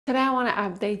Today I want to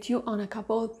update you on a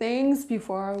couple of things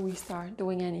before we start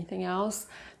doing anything else.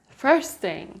 First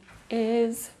thing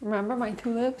is, remember my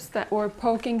tulips that were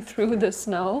poking through the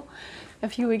snow a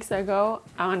few weeks ago?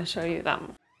 I want to show you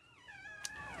them.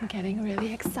 I'm getting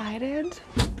really excited.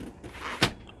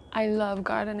 I love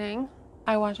gardening.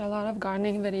 I watch a lot of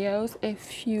gardening videos.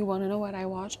 If you want to know what I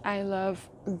watch, I love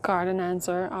Garden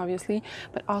Answer, obviously,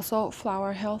 but also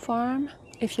Flower Hill Farm.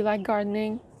 If you like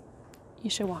gardening, you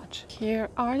should watch. Here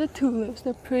are the tulips.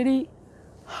 They're pretty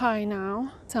high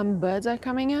now. Some buds are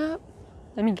coming up.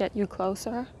 Let me get you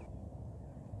closer.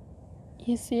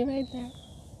 You see right there?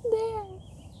 There.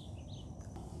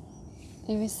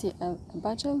 You see a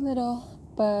bunch of little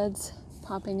buds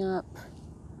popping up.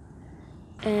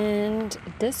 And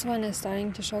this one is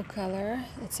starting to show color.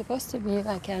 It's supposed to be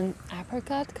like an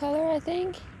apricot color, I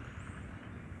think.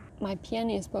 My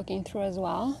peony is poking through as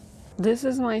well. This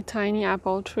is my tiny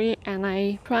apple tree, and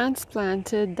I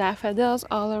transplanted daffodils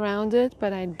all around it,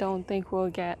 but I don't think we'll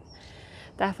get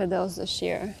daffodils this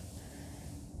year.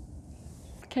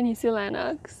 Can you see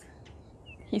Lennox?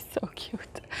 He's so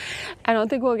cute. I don't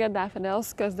think we'll get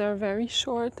daffodils because they're very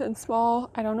short and small.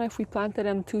 I don't know if we planted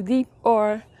them too deep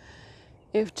or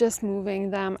if just moving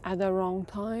them at the wrong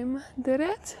time did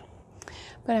it.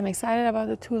 But I'm excited about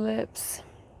the tulips.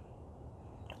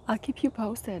 I'll keep you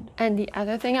posted. And the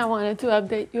other thing I wanted to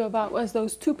update you about was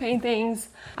those two paintings.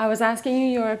 I was asking you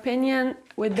your opinion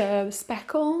with the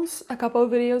speckles a couple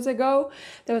of videos ago.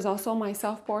 There was also my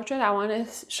self-portrait. I want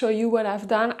to show you what I've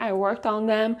done. I worked on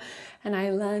them and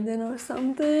I landed on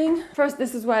something. First,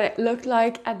 this is what it looked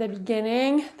like at the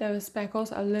beginning. There was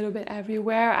speckles a little bit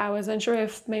everywhere. I wasn't sure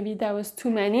if maybe there was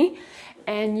too many,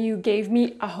 and you gave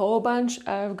me a whole bunch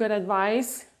of good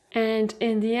advice. And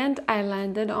in the end, I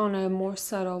landed on a more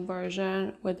subtle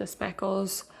version with the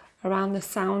speckles around the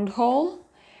sound hole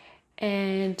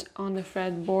and on the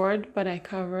fretboard, but I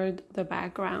covered the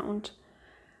background.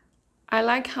 I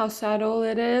like how subtle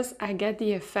it is. I get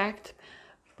the effect,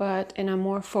 but in a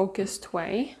more focused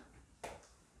way.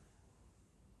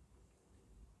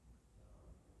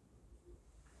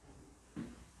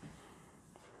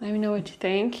 Let me know what you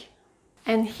think.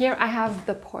 And here I have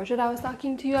the portrait I was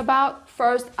talking to you about.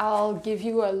 First, I'll give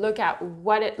you a look at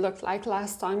what it looked like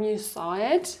last time you saw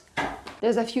it.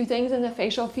 There's a few things in the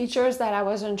facial features that I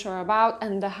wasn't sure about,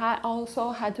 and the hat also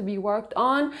had to be worked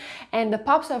on. And the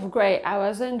pops of gray, I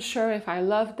wasn't sure if I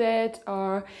loved it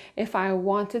or if I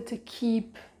wanted to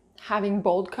keep having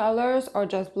bold colors or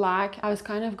just black. I was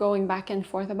kind of going back and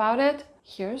forth about it.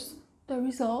 Here's the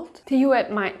result. To you,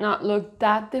 it might not look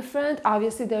that different.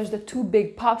 Obviously, there's the two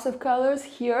big pops of colors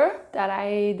here that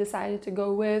I decided to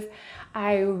go with.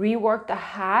 I reworked the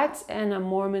hat in a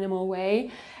more minimal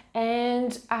way,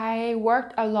 and I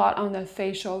worked a lot on the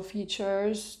facial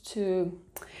features to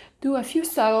do a few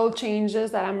subtle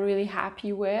changes that I'm really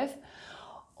happy with.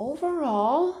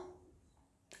 Overall,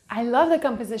 I love the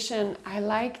composition. I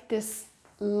like this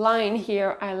line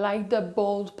here. I like the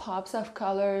bold pops of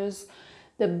colors.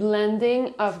 The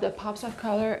blending of the pops of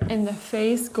color in the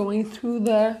face going through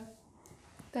the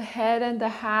head and the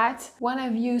hat. One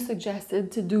of you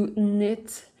suggested to do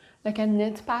knit, like a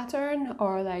knit pattern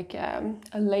or like a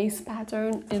lace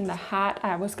pattern in the hat.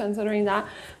 I was considering that,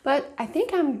 but I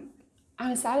think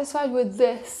I'm satisfied with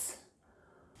this.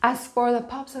 As for the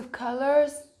pops of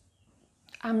colors,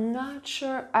 I'm not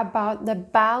sure about the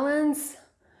balance.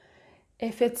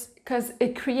 If it's because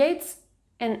it creates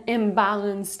an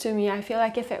imbalance to me. I feel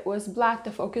like if it was black,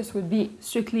 the focus would be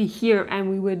strictly here and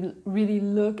we would really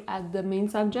look at the main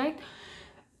subject.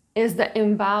 Is the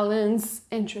imbalance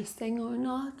interesting or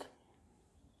not?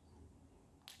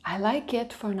 I like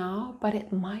it for now, but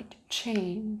it might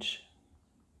change.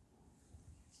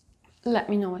 Let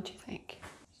me know what you think.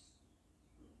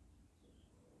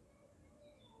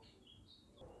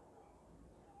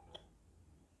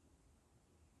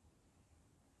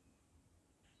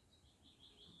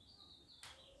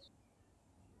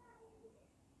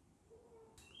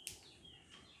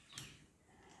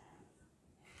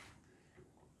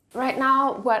 Right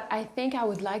now, what I think I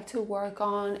would like to work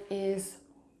on is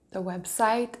the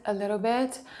website a little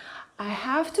bit. I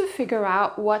have to figure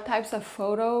out what types of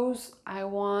photos I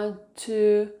want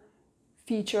to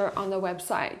feature on the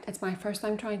website. It's my first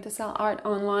time trying to sell art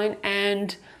online,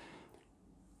 and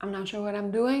I'm not sure what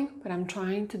I'm doing, but I'm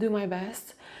trying to do my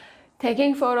best.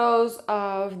 Taking photos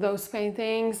of those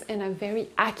paintings in a very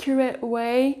accurate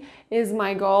way is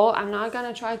my goal. I'm not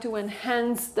gonna try to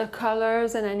enhance the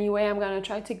colors in any way. I'm gonna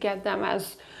try to get them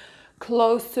as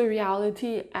close to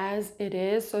reality as it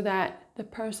is so that the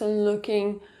person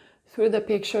looking through the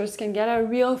pictures can get a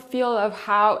real feel of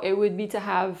how it would be to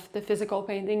have the physical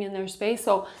painting in their space.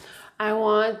 So I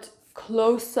want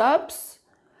close-ups,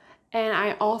 and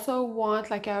I also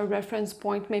want like a reference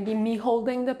point. Maybe me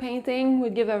holding the painting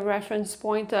would give a reference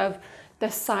point of the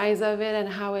size of it and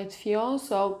how it feels.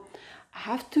 So I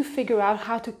have to figure out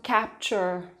how to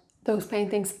capture those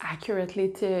paintings accurately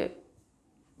to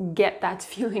get that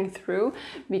feeling through,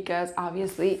 because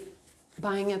obviously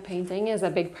buying a painting is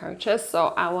a big purchase, so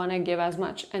I want to give as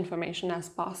much information as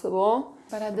possible.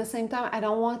 But at the same time, I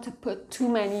don't want to put too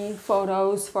many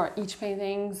photos for each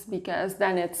paintings, because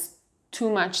then it's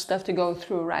too much stuff to go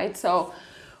through, right? So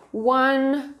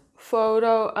one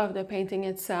photo of the painting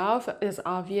itself is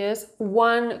obvious,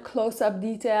 one close-up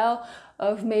detail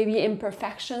of maybe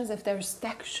imperfections, if there's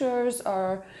textures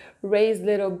or raised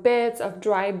little bits of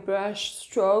dry brush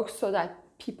strokes, so that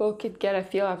people could get a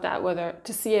feel of that, whether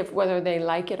to see if whether they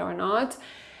like it or not.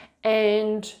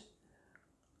 And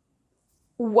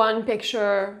one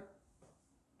picture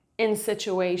in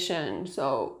situation,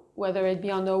 so whether it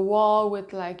be on the wall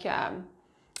with like a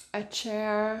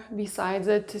chair besides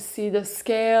it to see the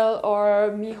scale,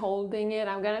 or me holding it.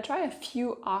 I'm gonna try a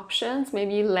few options,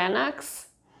 maybe Lennox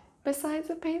besides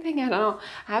the painting, I don't know.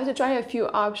 I have to try a few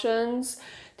options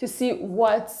to see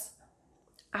what's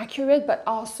accurate but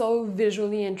also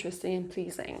visually interesting and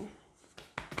pleasing.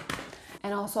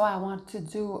 And also I want to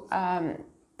do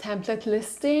template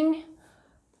listing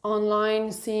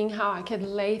online, seeing how I could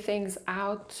lay things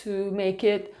out to make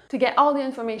it, to get all the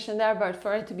information there, but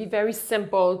for it to be very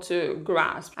simple to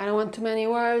grasp. I don't want too many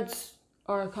words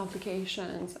or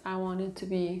complications. I want it to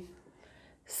be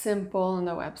simple on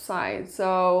the website.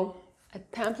 So a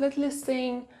template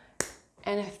listing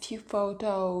and a few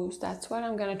photos, that's what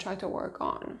I'm gonna try to work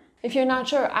on. If you're not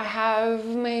sure, I have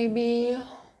maybe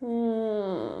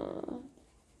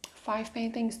 5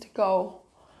 paintings to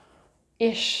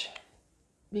go-ish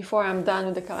before I'm done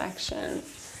with the collection.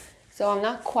 So I'm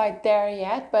not quite there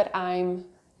yet, but I'm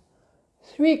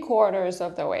 3/4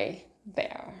 of the way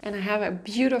there. And I have a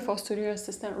beautiful studio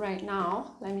assistant right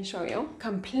now. Let me show you.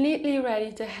 Completely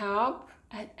ready to help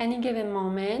at any given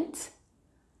moment.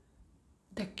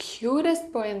 The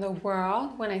cutest boy in the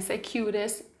world. When I say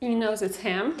cutest, he knows it's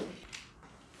him.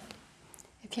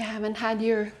 If you haven't had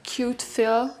your cute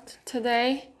fill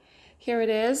today, here it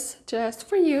is, just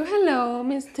for you. Hello,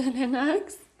 Mr.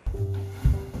 Lennox.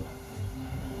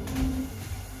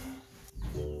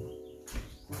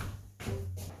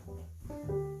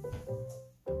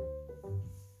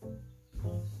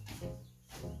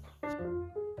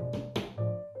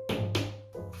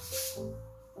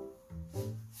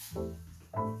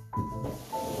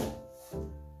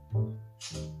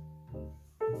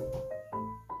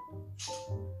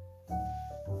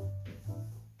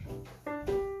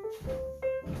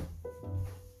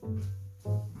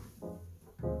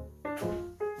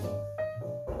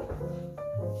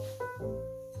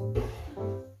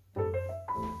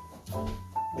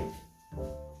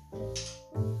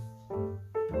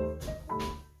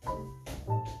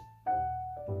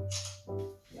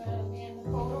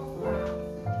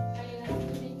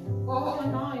 Oh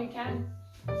no, you can't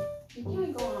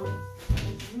go on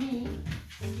me.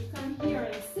 You come here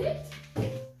and sit.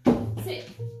 Sit.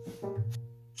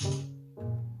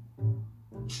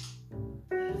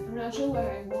 I'm not sure what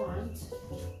I want. It's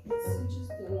just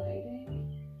the lighting.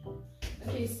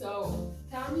 Okay, so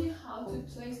tell me how to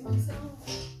place myself.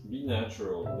 Be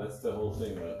natural. That's the whole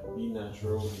thing. Be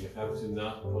natural. You have to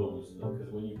not pose,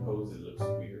 because when you pose, it looks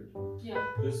weird. Yeah.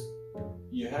 Just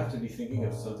you have to be thinking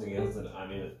of something else than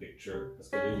I'm in a picture, because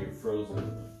then you're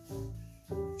frozen.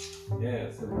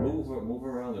 Yeah, so move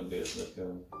around a bit, like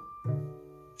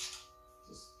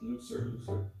just looser.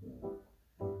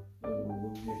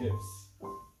 Move your hips.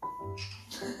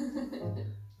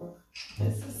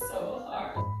 This is so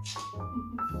hard.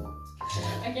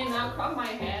 Okay, now crop my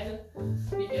head,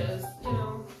 because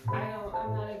I'm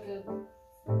not a good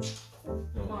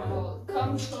model.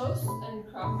 Come close and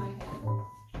crop my head.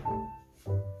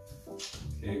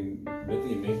 Okay, mets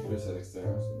tes mains plus à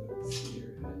l'extérieur so that see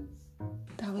your hands.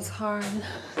 That was hard.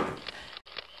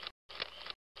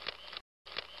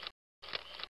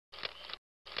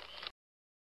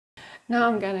 Now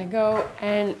I'm gonna go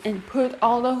and input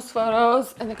all those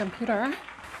photos in the computer,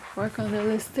 work on the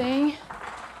listing.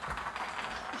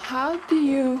 How do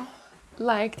you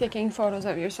like taking photos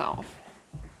of yourself?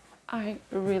 I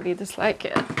really dislike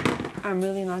it. I'm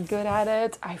really not good at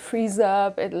it. I freeze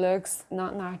up, it looks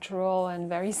not natural and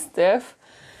very stiff.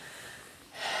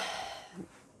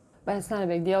 But it's not a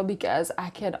big deal, because I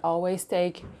could always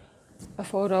take a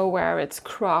photo where it's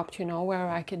cropped, where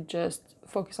I could just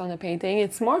focus on the painting.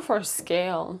 It's more for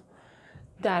scale.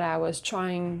 that I was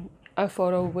trying a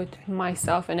photo with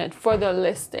myself in it for the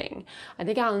listing. I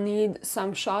think I'll need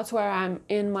some shots where I'm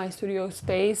in my studio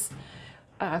space,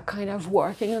 kind of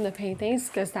working on the paintings,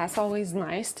 because that's always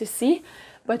nice to see.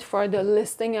 But for the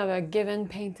listing of a given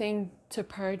painting to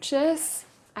purchase,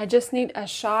 I just need a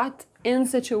shot in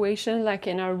situation, like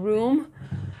in a room,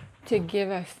 to give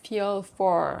a feel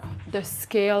for the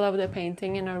scale of the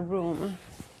painting in a room.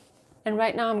 And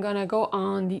right now I'm gonna go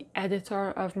on the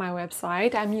editor of my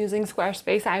website. I'm using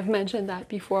Squarespace. I've mentioned that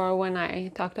before when I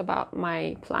talked about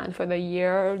my plan for the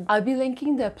year. I'll be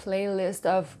linking the playlist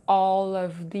of all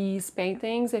of these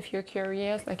paintings if you're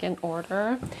curious, like in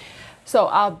order. So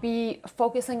I'll be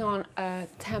focusing on a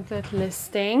template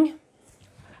listing.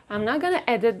 I'm not gonna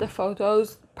edit the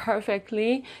photos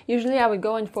perfectly. Usually I would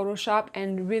go in Photoshop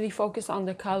and really focus on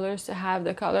the colors to have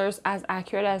the colors as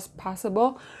accurate as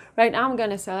possible. Right now I'm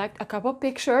gonna select a couple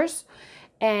pictures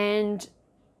and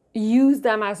use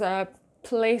them as a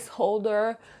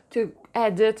placeholder to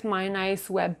edit my nice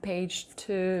web page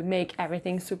to make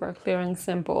everything super clear and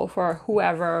simple for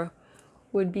whoever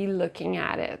would be looking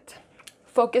at it.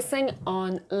 Focusing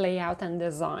on layout and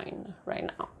design right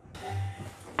now.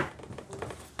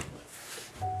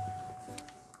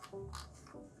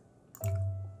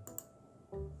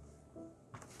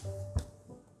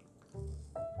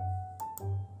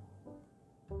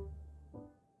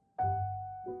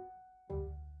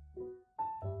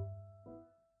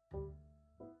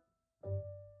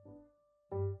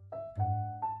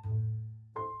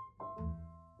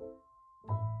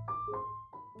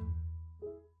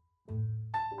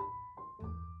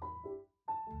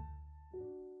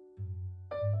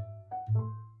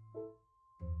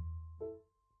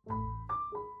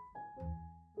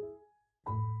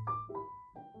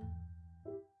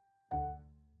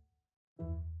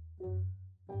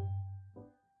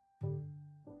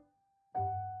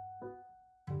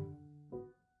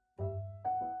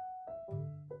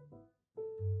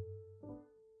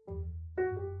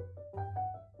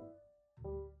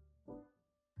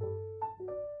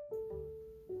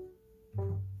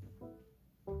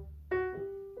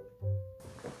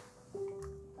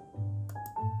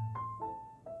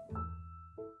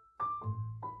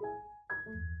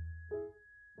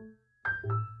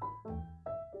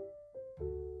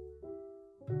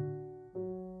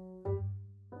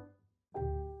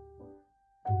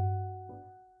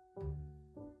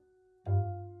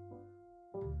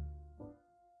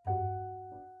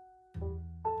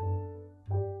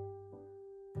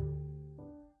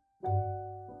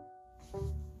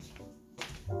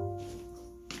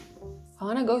 I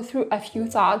want to go through a few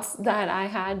thoughts that I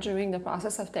had during the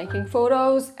process of taking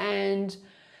photos and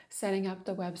setting up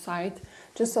the website,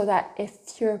 just so that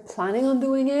if you're planning on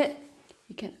doing it,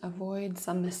 you can avoid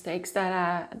some mistakes that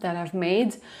I've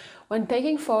made. When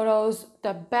taking photos,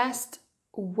 the best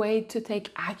way to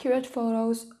take accurate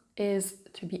photos is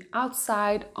to be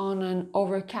outside on an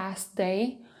overcast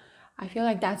day. I feel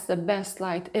like that's the best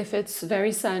light. If it's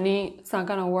very sunny, it's not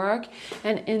gonna work.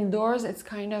 And indoors, it's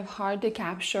kind of hard to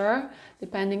capture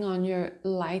depending on your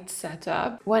light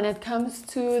setup. When it comes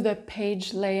to the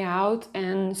page layout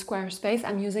and Squarespace,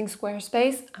 I'm using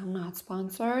Squarespace. I'm not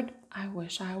sponsored. I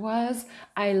wish I was.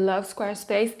 I love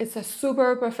Squarespace. It's a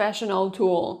super professional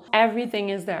tool. Everything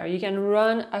is there. You can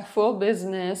run a full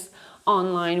business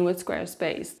online with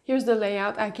Squarespace. Here's the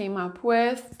layout I came up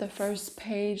with. The first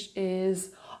page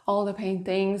is all the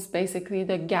paintings, basically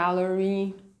the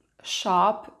gallery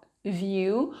shop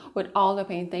view with all the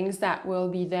paintings that will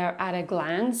be there at a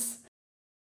glance.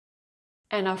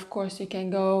 And of course you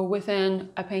can go within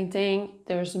a painting,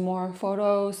 there's more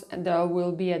photos and there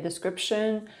will be a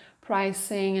description,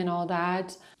 pricing and all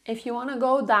that. If you want to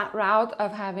go that route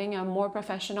of having a more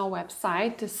professional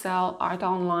website to sell art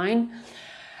online,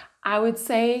 I would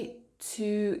say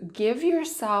to give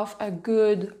yourself a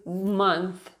good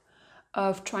month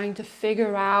of trying to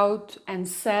figure out and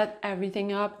set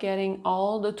everything up, getting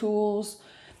all the tools,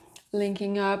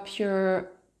 linking up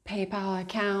your PayPal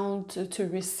account to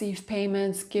receive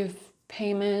payments, give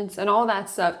payments, and all that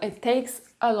stuff. It takes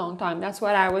a long time. That's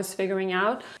what I was figuring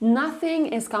out. Nothing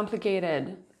is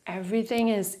complicated. Everything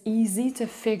is easy to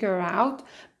figure out,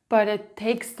 but it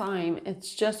takes time.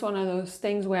 It's just one of those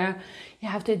things where you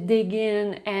have to dig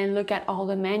in and look at all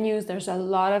the menus. There's a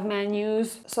lot of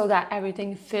menus so that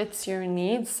everything fits your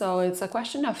needs. So it's a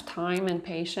question of time and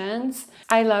patience.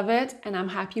 I love it and I'm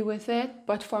happy with it.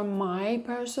 But for my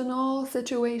personal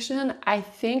situation, I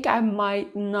think I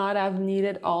might not have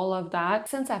needed all of that.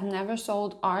 Since I've never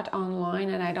sold art online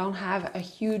and I don't have a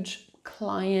huge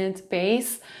client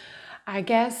base, I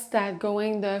guess that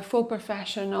going the full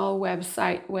professional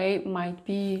website way might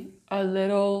be a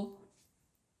little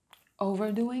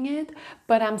overdoing it,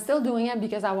 but I'm still doing it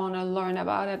because I want to learn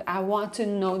about it. I want to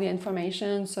know the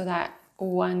information so that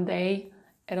one day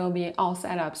it'll be all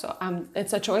set up. So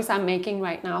it's a choice I'm making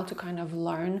right now to kind of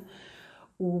learn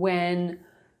when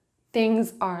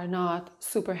things are not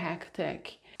super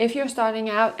hectic. If you're starting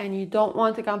out and you don't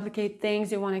want to complicate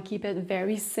things, you want to keep it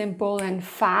very simple and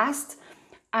fast,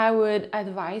 I would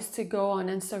advise to go on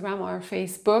Instagram or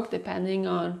Facebook, depending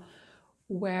on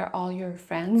where all your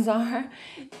friends are,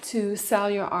 to sell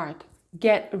your art.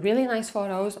 Get really nice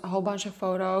photos, a whole bunch of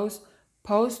photos,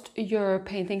 post your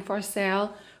painting for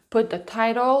sale, put the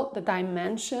title, the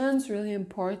dimensions, really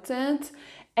important,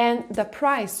 and the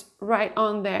price right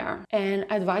on there, and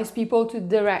advise people to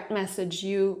direct message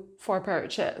you for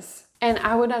purchase. And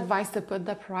I would advise to put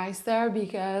the price there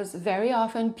because very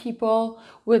often people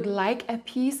would like a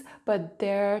piece, but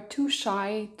they're too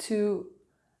shy to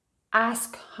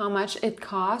ask how much it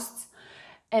costs,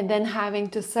 and then having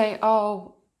to say,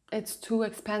 oh, it's too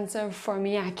expensive for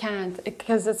me, I can't,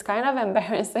 because it's kind of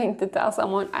embarrassing to tell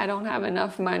someone I don't have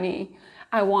enough money.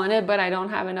 I want it, but I don't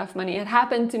have enough money. It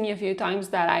happened to me a few times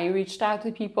that I reached out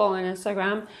to people on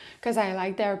Instagram because I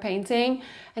liked their painting,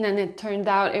 and then it turned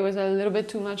out it was a little bit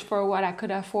too much for what I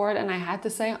could afford, and I had to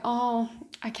say, oh,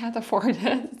 I can't afford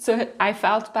it. So I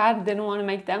felt bad, didn't want to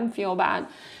make them feel bad.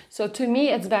 So to me,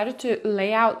 it's better to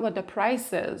lay out what the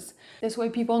price is. This way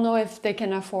people know if they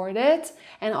can afford it,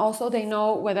 and also they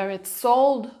know whether it's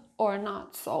sold or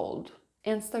not sold.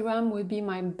 Instagram would be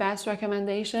my best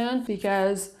recommendation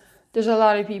because there's a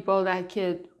lot of people that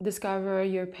could discover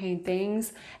your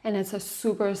paintings, and it's a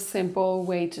super simple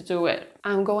way to do it.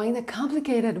 I'm going the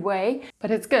complicated way,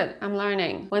 but it's good. I'm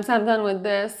learning. Once I'm done with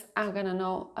this, I'm gonna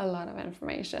know a lot of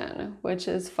information, which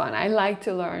is fun. I like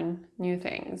to learn new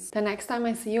things. The next time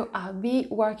I see you, I'll be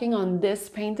working on this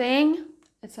painting.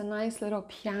 It's a nice little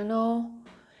piano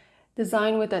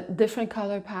design with a different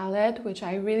color palette, which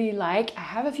I really like. I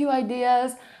have a few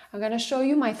ideas. I'm gonna show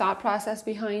you my thought process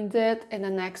behind it in the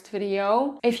next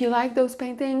video. If you like those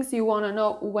paintings, you wanna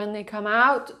know when they come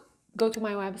out, go to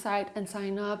my website and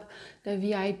sign up the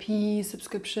VIP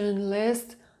subscription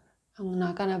list. I'm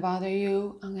not gonna bother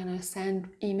you. I'm gonna send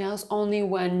emails only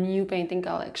when new painting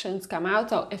collections come out.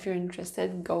 So if you're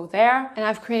interested, go there. And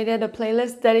I've created a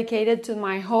playlist dedicated to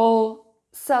my whole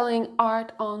selling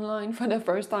art online for the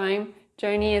first time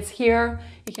journey. It's here.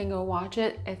 You can go watch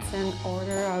it. It's in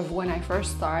order of when I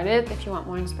first started if you want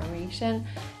more inspiration.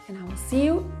 And I will see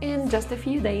you in just a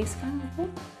few days.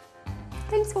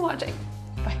 Thanks for watching.